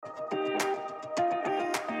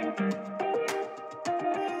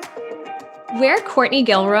We're Courtney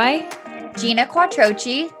Gilroy, Gina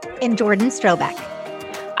Quattrochi, and Jordan Strobeck.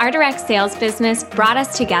 Our direct sales business brought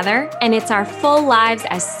us together, and it's our full lives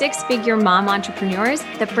as six-figure mom entrepreneurs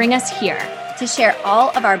that bring us here to share all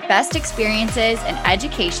of our best experiences and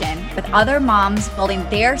education with other moms building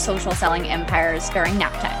their social selling empires during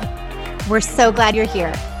nap time. We're so glad you're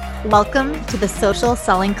here. Welcome to the Social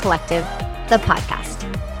Selling Collective, the podcast.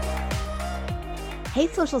 Hey,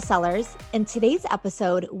 social sellers. In today's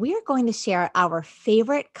episode, we are going to share our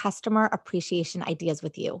favorite customer appreciation ideas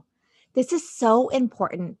with you. This is so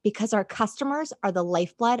important because our customers are the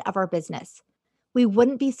lifeblood of our business. We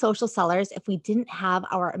wouldn't be social sellers if we didn't have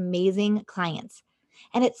our amazing clients.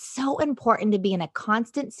 And it's so important to be in a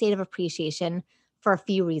constant state of appreciation for a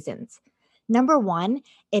few reasons. Number one,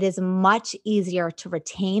 it is much easier to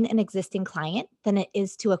retain an existing client than it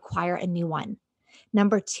is to acquire a new one.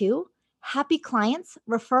 Number two, happy clients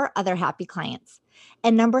refer other happy clients.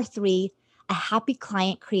 And number three, a happy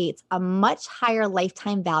client creates a much higher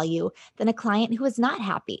lifetime value than a client who is not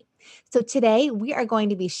happy. So today we are going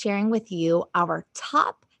to be sharing with you our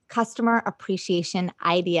top customer appreciation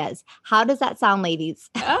ideas. How does that sound, ladies?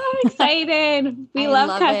 Oh, I'm excited. We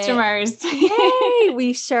love customers. Yay,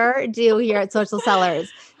 we sure do here at Social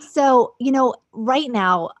Sellers. So, right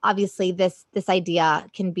now, obviously this idea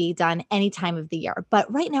can be done any time of the year,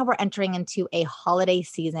 but right now we're entering into a holiday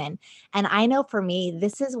season. And I know for me,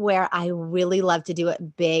 this is where I really love to do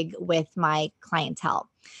it big with my clientele.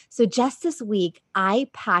 So just this week, I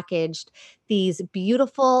packaged these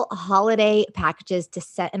beautiful holiday packages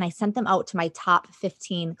and I sent them out to my top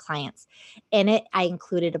 15 clients. In it, I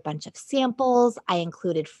included a bunch of samples. I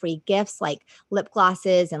included free gifts like lip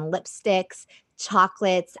glosses and lipsticks,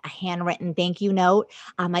 chocolates, a handwritten thank you note.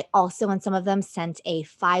 I also, in some of them, sent a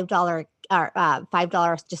 $5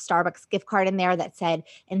 just Starbucks gift card in there that said,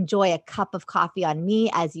 enjoy a cup of coffee on me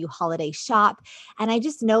as you holiday shop. And I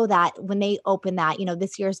just know that when they open that,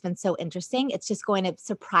 this year has been so interesting. It's just going to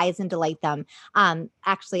surprise and delight them.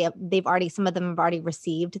 Actually, some of them have already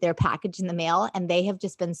received their package in the mail and they have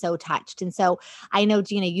just been so touched. And so I know,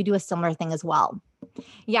 Gina, you do a similar thing as well.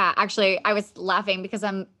 Yeah, actually, I was laughing because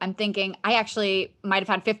I'm thinking I actually might have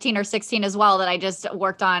had 15 or 16 as well that I just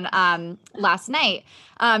worked on last night.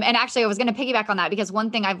 And actually, I was going to piggyback on that because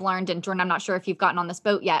one thing I've learned, and Jordan, I'm not sure if you've gotten on this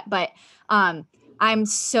boat yet, but I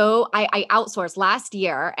outsourced last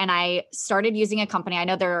year and I started using a company. I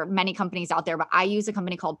know there are many companies out there, but I use a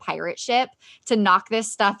company called Pirate Ship to knock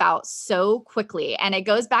this stuff out so quickly. And it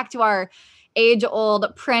goes back to our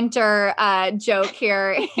age-old printer joke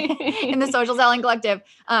here in the Social Selling Collective.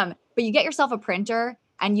 But you get yourself a printer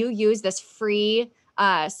and you use this free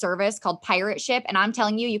service called Pirate Ship. And I'm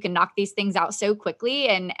telling you, you can knock these things out so quickly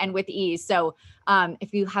and with ease. So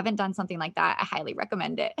if you haven't done something like that, I highly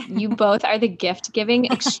recommend it. You both are the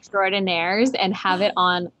gift-giving extraordinaires and have it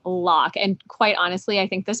on lock. And quite honestly, I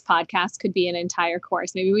think this podcast could be an entire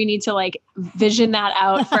course. Maybe we need to vision that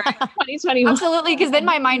out for 2021. Absolutely, because then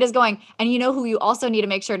my mind is going, and you know who you also need to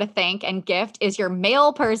make sure to thank and gift is your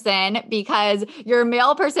mail person, because your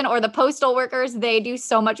mail person or the postal workers, they do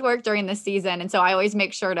so much work during this season. And so I always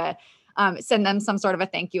make sure to send them some sort of a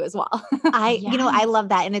thank you as well. I love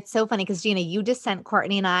that. And it's so funny because Gina, you just sent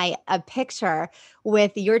Courtney and I a picture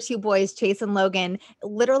with your two boys, Chase and Logan,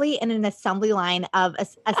 literally in an assembly line of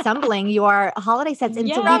assembling your holiday sets.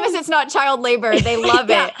 And I promise it's not child labor. They love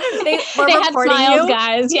it. They had smiles,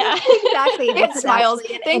 guys. Yeah, exactly. They had smiles.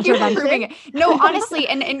 Thank you for proving it. No, honestly.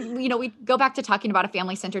 And we go back to talking about a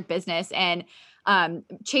family-centered business, and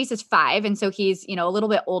Chase is 5. And so he's, a little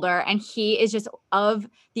bit older, and he is just of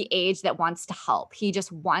the age that wants to help. He just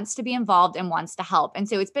wants to be involved and wants to help. And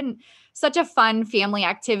so it's been such a fun family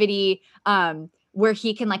activity, where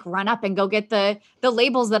he can run up and go get the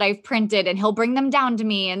labels that I've printed and he'll bring them down to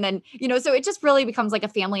me. And then, so it just really becomes like a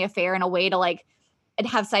family affair and a way to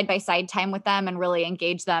have side-by-side time with them and really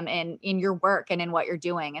engage them in your work and in what you're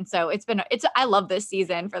doing. And so I love this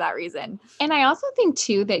season for that reason. And I also think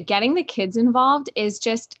too, that getting the kids involved is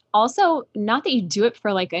just also not that you do it for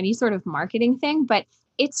any sort of marketing thing, but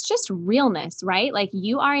it's just realness, right?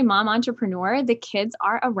 You are a mom entrepreneur. The kids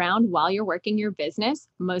are around while you're working your business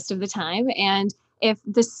most of the time. And if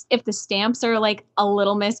the stamps are a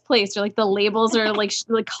little misplaced or the labels are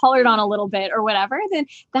colored on a little bit or whatever, then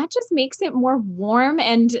that just makes it more warm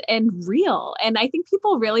and real. And I think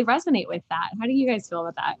people really resonate with that. How do you guys feel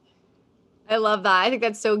about that? I love that. I think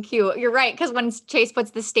that's so cute. You're right. Because when Chase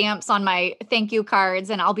puts the stamps on my thank you cards,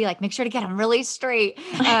 and I'll be like, make sure to get them really straight.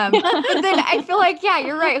 But then I feel yeah,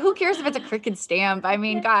 you're right. Who cares if it's a crooked stamp? I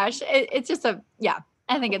mean, gosh, it's just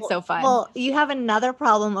I think it's so fun. Well, you have another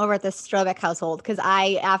problem over at the Strobeck household because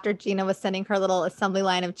after Gina was sending her little assembly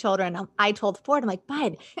line of children, I told Ford, I'm like,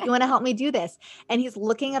 bud, you want to help me do this? And he's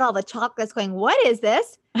looking at all the chocolates going, what is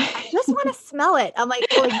this? I just want to smell it. I'm like,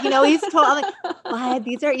 well, I'm like, bud,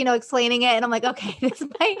 these are, explaining it. And I'm like, okay, this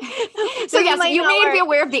might. So yes, you need to be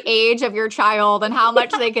aware of the age of your child and how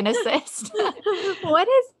much they can assist. What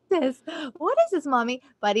is this? What is this, mommy?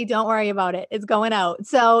 Buddy, don't worry about it. It's going out.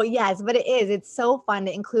 So yes, but it's so fun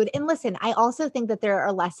to include. And listen, I also think that there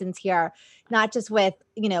are lessons here, not just with,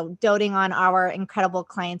 doting on our incredible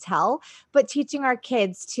clientele, but teaching our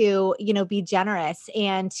kids to, be generous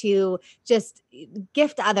and to just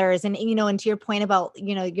gift others. And, and to your point about,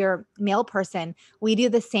 your male person, we do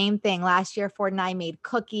the same thing. Last year, Ford and I made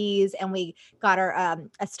cookies and we got our,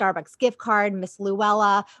 a Starbucks gift card, Miss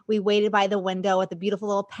Luella. We waited by the window with a beautiful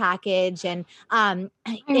little package. And, I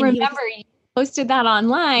remember you posted that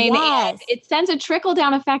online. Yes. And it sends a trickle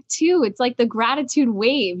down effect too. It's like the gratitude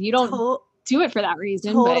wave. You don't do it for that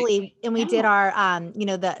reason. Totally. And we did our,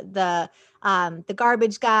 the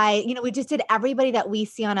garbage guy, we just did everybody that we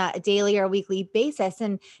see on a daily or weekly basis.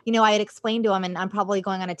 And, I had explained to him, and I'm probably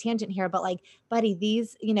going on a tangent here, but like, buddy,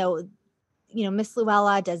 these, Miss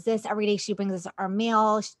Luella does this every day. She brings us our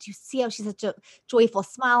mail. Do you see how she's such a joyful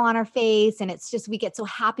smile on her face? And it's just, we get so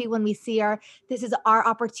happy when we see her. This is our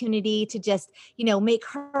opportunity to just, make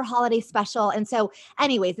her holiday special. And so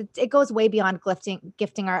anyways, it goes way beyond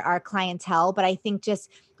gifting our clientele. But I think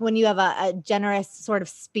just when you have a generous sort of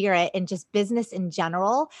spirit and just business in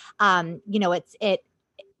general,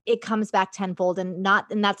 it comes back tenfold, and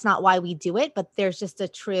that's not why we do it, but there's just a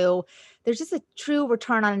true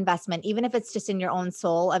return on investment, even if it's just in your own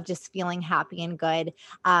soul of just feeling happy and good.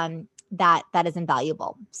 That is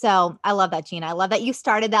invaluable. So I love that, Gina. I love that you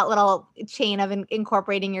started that little chain of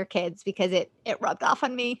incorporating your kids because it rubbed off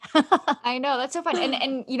on me. I know, that's so fun.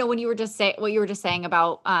 And when you were just what you were just saying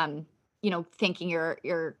about thanking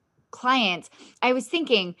your clients, I was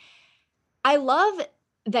thinking, I love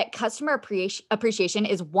that customer appreciation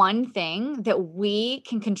is one thing that we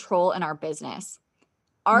can control in our business.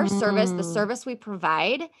 Our service, the service we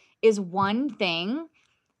provide, is one thing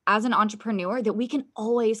as an entrepreneur that we can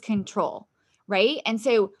always control, right? And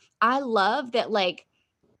so I love that, like,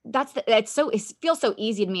 it feels so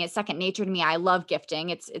easy to me. It's second nature to me. I love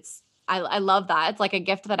gifting. I love that. It's like a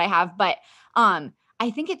gift that I have, but I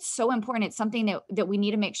think it's so important. It's something that we need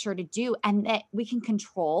to make sure to do and that we can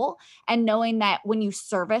control. And knowing that when you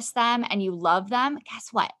service them and you love them, guess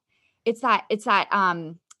what? It's that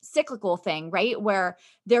cyclical thing, right? Where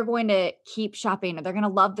they're going to keep shopping or they're going to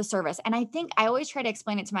love the service. And I think I always try to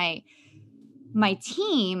explain it to my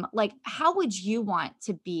team, like, how would you want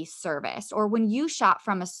to be serviced? Or when you shop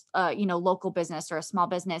from a local business or a small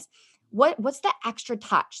business, what's the extra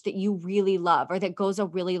touch that you really love or that goes a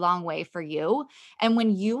really long way for you? And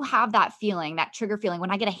when you have that feeling, that trigger feeling,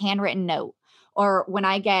 when I get a handwritten note or when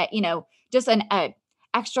I get, just an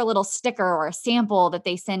extra little sticker or a sample that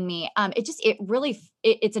they send me,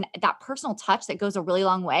 it's that personal touch that goes a really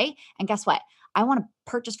long way. And guess what? I want to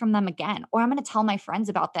purchase from them again, or I'm going to tell my friends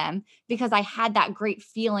about them because I had that great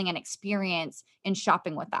feeling and experience in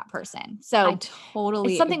shopping with that person. So I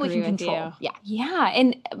totally it's something we agree can with control. you. Yeah. Yeah.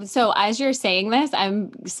 And so as you're saying this,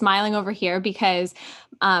 I'm smiling over here because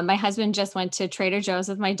my husband just went to Trader Joe's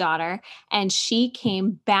with my daughter and she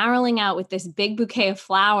came barreling out with this big bouquet of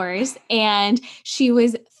flowers and she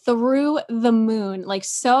was through the moon, like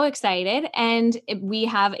so excited. And we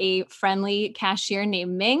have a friendly cashier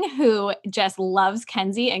named Ming who just loves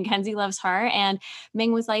Kenzie and Kenzie loves her. And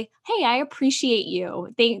Ming was like, "Hey, I appreciate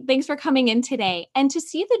you. Thanks for coming in today." And to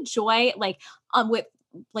see the joy, with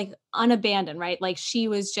unabandoned, right? Like she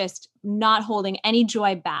was just not holding any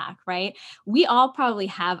joy back, right? We all probably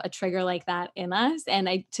have a trigger like that in us.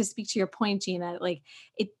 And to speak to your point, Gina,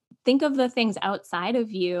 think of the things outside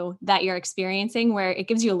of you that you're experiencing where it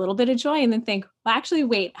gives you a little bit of joy and then think, well, actually,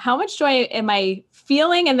 wait, how much joy am I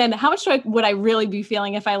feeling? And then how much joy would I really be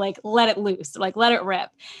feeling if I let it loose, let it rip,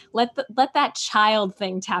 let that child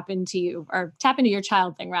thing tap into you or tap into your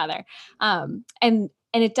child thing rather. And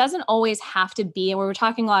it doesn't always have to be, and we were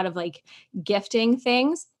talking a lot of gifting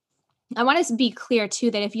things. I want to be clear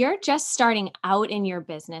too, that if you're just starting out in your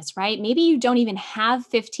business, right? Maybe you don't even have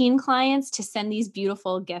 15 clients to send these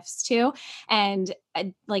beautiful gifts to. And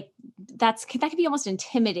that can be almost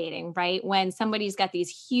intimidating, right? When somebody's got these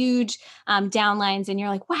huge downlines and you're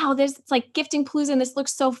like, wow, it's like gifting palooza and this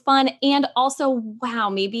looks so fun. And also, wow,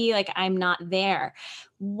 maybe like I'm not there.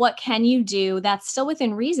 What can you do that's still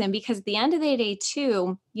within reason? Because at the end of the day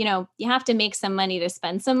too, you have to make some money to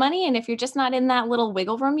spend some money. And if you're just not in that little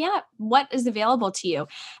wiggle room yet, what is available to you?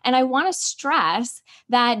 And I want to stress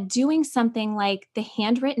that doing something like the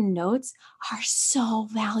handwritten notes are so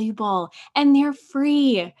valuable and they're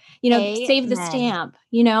free. Save the stamp,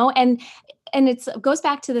 and it goes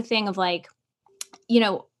back to the thing of like,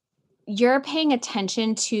 you're paying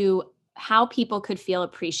attention to how people could feel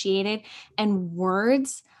appreciated, and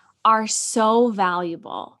words are so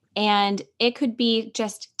valuable, and it could be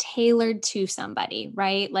just tailored to somebody,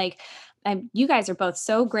 right? Like, you guys are both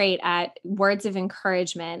so great at words of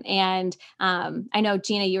encouragement. And I know,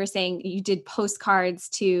 Gina, you were saying you did postcards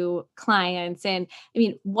to clients. And I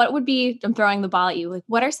mean, I'm throwing the ball at you. Like,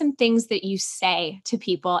 what are some things that you say to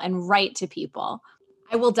people and write to people?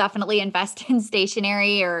 I will definitely invest in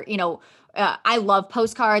stationery or, I love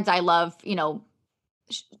postcards. I love,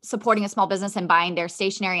 supporting a small business and buying their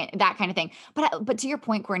stationery and that kind of thing. But to your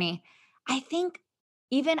point, Courtney, I think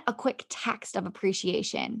even a quick text of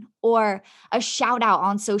appreciation or a shout out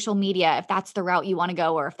on social media, if that's the route you want to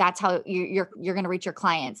go, or if that's how you're going to reach your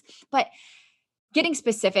clients. But getting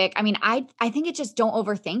specific, I mean, I think it just don't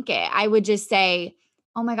overthink it. I would just say,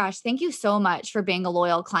 oh my gosh, thank you so much for being a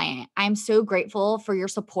loyal client. I'm so grateful for your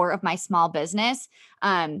support of my small business.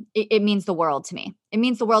 It means the world to me. It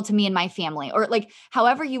means the world to me and my family, or like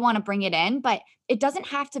however you want to bring it in, but it doesn't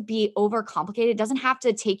have to be overcomplicated. It doesn't have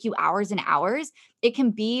to take you hours and hours. It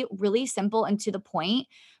can be really simple and to the point.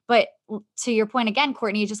 But to your point again,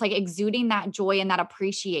 Courtney, just like exuding that joy and that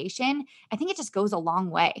appreciation, I think it just goes a long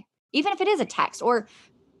way. Even if it is a text or,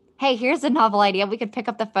 hey, here's a novel idea. We could pick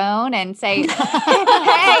up the phone and say,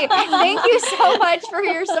 hey, thank you so much for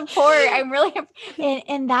your support. I'm really,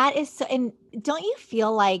 and that is so, and don't you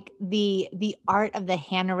feel like the art of the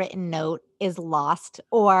handwritten note is lost,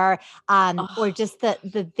 or just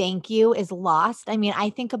the thank you is lost? I mean,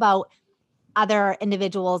 I think about other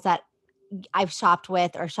individuals that I've shopped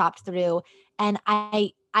with or shopped through, and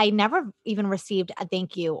I never even received a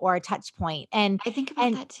thank you or a touch point. And I think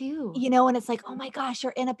about that too. And it's like, oh my gosh,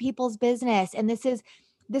 you're in a people's business. And this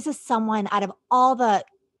is someone out of all the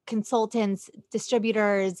consultants,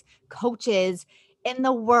 distributors, coaches in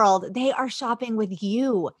the world, they are shopping with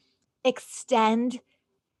you. Extend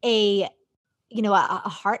a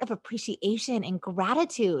heart of appreciation and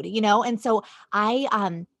gratitude, And so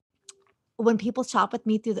when people shop with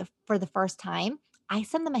me for the first time, I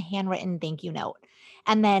send them a handwritten thank you note.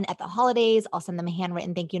 And then at the holidays, I'll send them a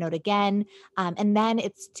handwritten thank you note again. And then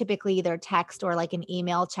it's typically either text or like an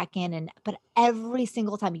email check-in. But every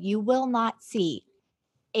single time, you will not see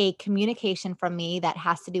a communication from me that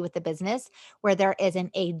has to do with the business where there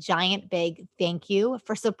isn't a giant big thank you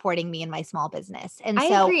for supporting me in my small business. And I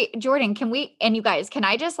agree. Jordan, and you guys, can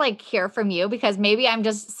I just like hear from you? Because maybe I'm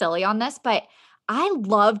just silly on this, but I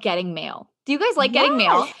love getting mail. Do you guys like getting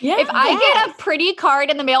mail? Yeah. If I get a pretty card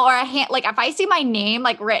in the mail or if I see my name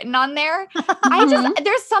like written on there,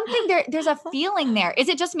 there's something there. There's a feeling there. Is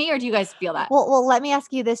it just me or do you guys feel that? Well, let me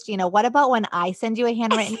ask you this, Gina. What about when I send you a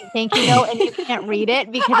handwritten thank you note and you can't read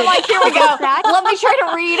it because I'm like, here we go. Let me try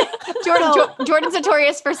to read. Jordan's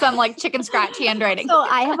notorious for some like chicken scratch handwriting. So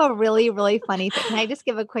I have a really, really funny thing. Can I just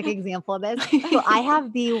give a quick example of this? So I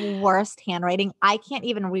have the worst handwriting. I can't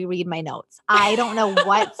even reread my notes. I don't know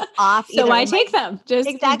what's off. So why take them? Just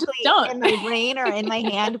don't. In my brain or in my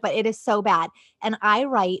hand, but it is so bad. And I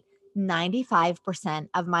write 95%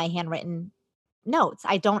 of my handwritten notes.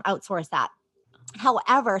 I don't outsource that.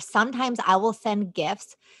 However, sometimes I will send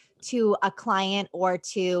gifts to a client or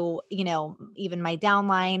to, even my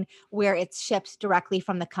downline where it's shipped directly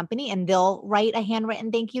from the company and they'll write a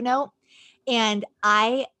handwritten thank you note. And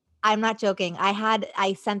I'm not joking.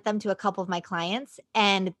 I sent them to a couple of my clients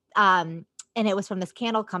and it was from this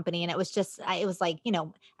candle company. And it was like,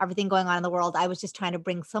 everything going on in the world. I was just trying to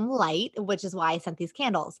bring some light, which is why I sent these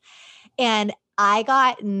candles. And I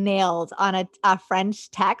got nailed on a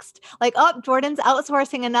French text, like, oh, Jordan's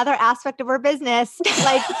outsourcing another aspect of her business.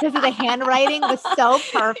 Like, because of the handwriting was so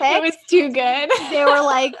perfect. It was too good. They were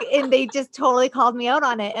like, and they just totally called me out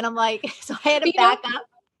on it. And I'm like, so I had to back up.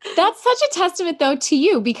 That's such a testament though to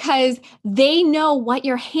you, because they know what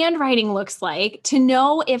your handwriting looks like to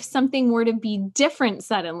know if something were to be different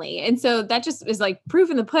suddenly. And so that just is like proof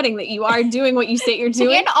in the pudding that you are doing what you say you're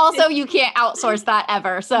doing. And also you can't outsource that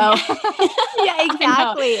ever. So yeah,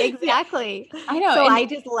 exactly. Exactly. I know. So And I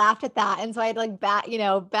just laughed at that. And so I'd like back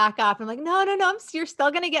off. I'm like, no, you're still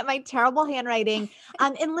going to get my terrible handwriting.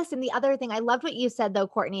 And listen, the other thing, I loved what you said though,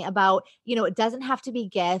 Courtney, about, it doesn't have to be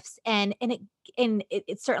gifts, and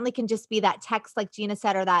it certainly can just be that text, like Gina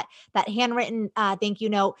said, or that handwritten thank you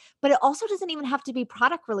note. But it also doesn't even have to be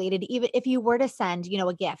product related. Even if you were to send,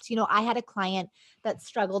 a gift. I had a client that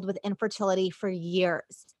struggled with infertility for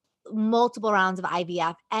years, multiple rounds of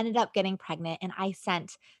IVF, ended up getting pregnant, and I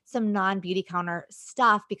sent some non-beauty counter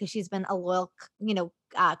stuff because she's been a loyal,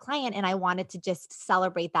 client, and I wanted to just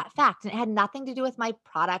celebrate that fact. And it had nothing to do with my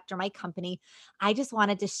product or my company. I just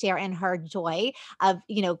wanted to share in her joy of,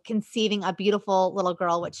 conceiving a beautiful little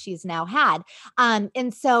girl, which she's now had.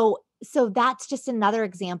 And so that's just another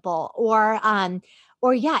example. Or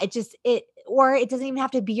yeah, or it doesn't even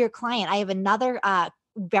have to be your client. I have another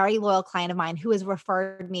very loyal client of mine who has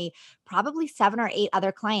referred me probably 7 or 8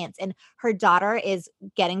 other clients. And her daughter is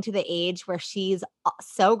getting to the age where she's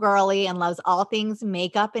so girly and loves all things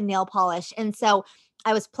makeup and nail polish. And so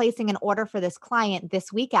I was placing an order for this client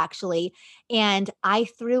this week, actually, and I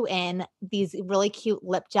threw in these really cute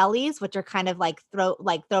lip jellies, which are kind of like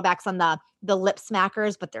throwbacks on the lip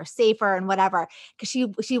smackers, but they're safer and whatever. Because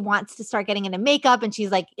she wants to start getting into makeup, and she's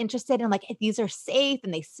like interested in like, these are safe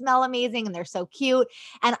and they smell amazing and they're so cute.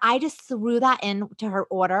 And I just threw that into her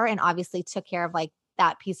order, and obviously took care of like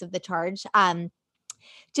that piece of the charge.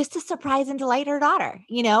 Just to surprise and delight her daughter,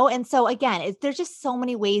 And so again, there's just so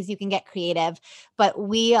many ways you can get creative, but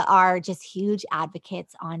we are just huge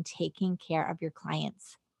advocates on taking care of your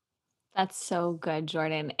clients. that's so good,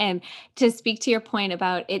 Jordan. And to speak to your point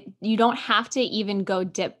about it, you don't have to even go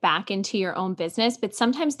dip back into your own business, but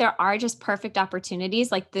sometimes there are just perfect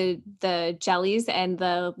opportunities, like the jellies and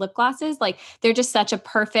the lip glosses. Like they're just such a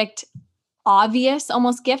perfect, obvious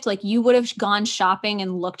almost gift. Like you would have gone shopping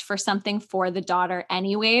and looked for something for the daughter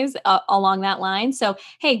anyways, along that line. So,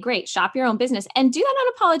 hey, great, shop your own business and do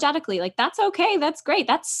that unapologetically. Like that's okay. That's great.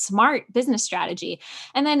 That's smart business strategy.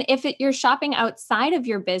 And then if you're shopping outside of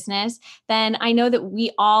your business, then I know that we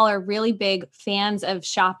all are really big fans of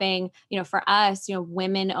shopping, for us,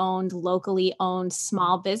 women owned, locally owned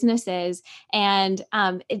small businesses. And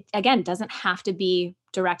it, again, doesn't have to be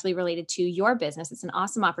directly related to your business. It's an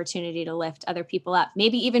awesome opportunity to lift other people up,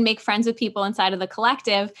 maybe even make friends with people inside of the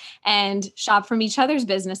collective and shop from each other's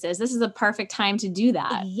businesses. This is a perfect time to do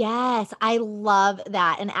that. Yes, I love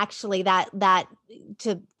that. And actually that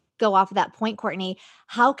to go off of that point, Courtney,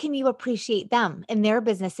 how can you appreciate them in their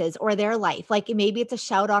businesses or their life? Like maybe it's a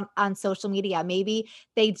shout on social media. Maybe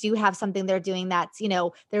they do have something they're doing that's,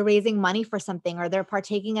 they're raising money for something, or they're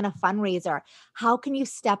partaking in a fundraiser. How can you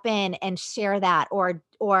step in and share that?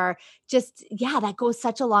 Or just, yeah, that goes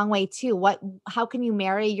such a long way too. How can you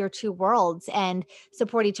marry your two worlds and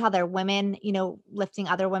support each other? Women, lifting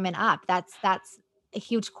other women up. That's a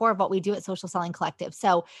huge core of what we do at Social Selling Collective.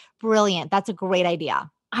 So brilliant. That's a great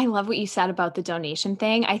idea. I love what you said about the donation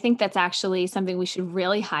thing. I think that's actually something we should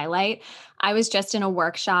really highlight. I was just in a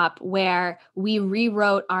workshop where we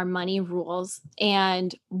rewrote our money rules.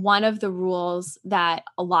 And one of the rules that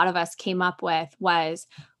a lot of us came up with was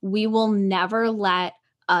we will never let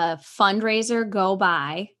a fundraiser go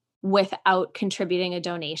by without contributing a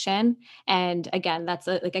donation. And again, that's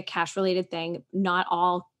like a cash related thing. Not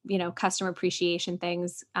all, customer appreciation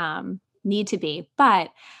things need to be,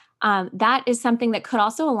 but that is something that could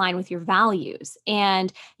also align with your values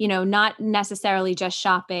and, not necessarily just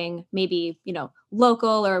shopping, maybe,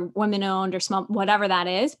 local or women owned or small, whatever that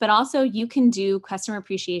is, but also you can do customer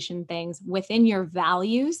appreciation things within your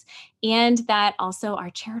values and that also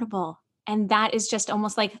are charitable. And that is just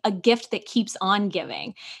almost like a gift that keeps on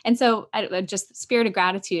giving. And so just spirit of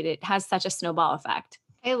gratitude, it has such a snowball effect.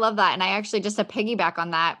 I love that. And I actually, just to piggyback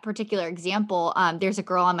on that particular example, there's a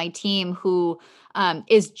girl on my team who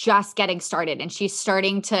is just getting started, and she's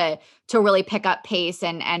starting to really pick up pace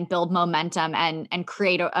and build momentum and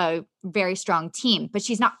create a very strong team, but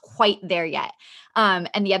she's not quite there yet. And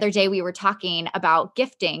the other day we were talking about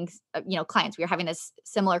gifting, clients. We were having this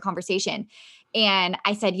similar conversation, and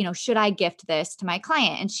I said, should I gift this to my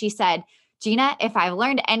client? And she said, Gina, if I've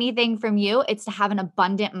learned anything from you, it's to have an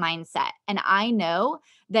abundant mindset. And I know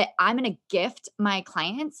that I'm going to gift my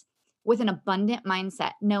clients with an abundant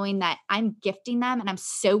mindset, knowing that I'm gifting them and I'm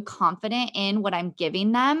so confident in what I'm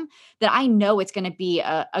giving them that I know it's going to be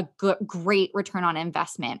a great return on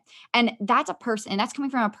investment. And that's coming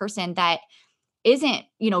from a person that isn't,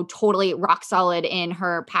 totally rock solid in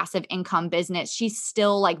her passive income business. She's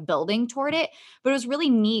still like building toward it. But it was really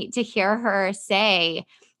neat to hear her say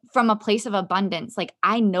from a place of abundance, like,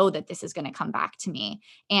 I know that this is going to come back to me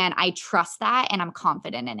and I trust that and I'm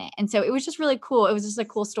confident in it. And so it was just really cool. It was just a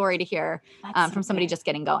cool story to hear from somebody just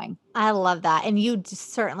getting going. I love that. And you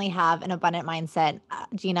certainly have an abundant mindset,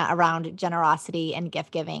 Gina, around generosity and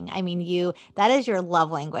gift giving. I mean, that is your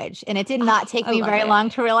love language. And it did not take me very long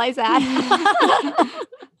to realize that.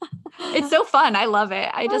 It's so fun. I love it.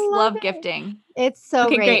 I just love gifting. It's so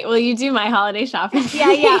great. Will you do my holiday shopping?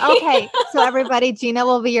 Yeah. Okay. So everybody, Gina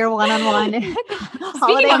will be your one-on-one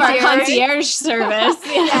Speaking of our concierge service.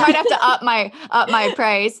 I might have to up my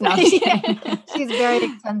price. No, she's very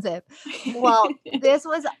expensive. Well, this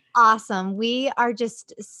was awesome. We are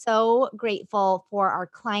just so grateful for our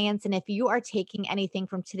clients. And if you are taking anything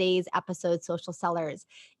from today's episode, Social Sellers,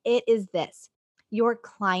 it is this. Your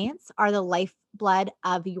clients are the lifeblood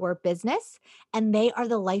of your business, and they are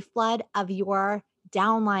the lifeblood of your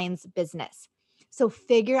downline's business. So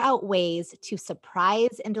figure out ways to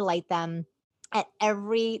surprise and delight them at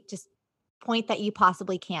every just point that you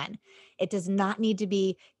possibly can. It does not need to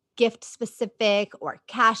be gift specific or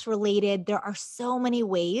cash related. There are so many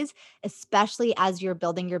ways, especially as you're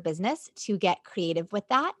building your business, to get creative with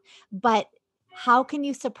that. But how can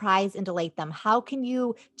you surprise and delight them? How can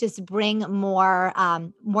you just bring more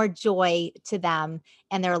joy to them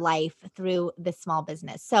and their life through this small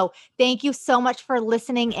business? So thank you so much for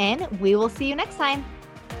listening in. We will see you next time.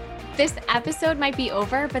 This episode might be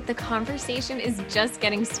over, but the conversation is just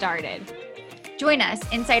getting started. Join us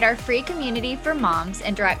inside our free community for moms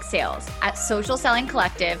and direct sales at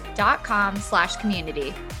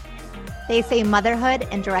socialsellingcollective.com/community. They say motherhood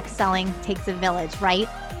and direct selling takes a village, right?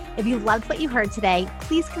 If you loved what you heard today,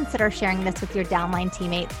 please consider sharing this with your downline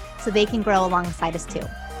teammates so they can grow alongside us too.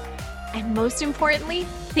 And most importantly,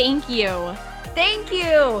 thank you. Thank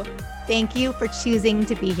you. Thank you for choosing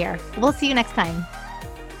to be here. We'll see you next time.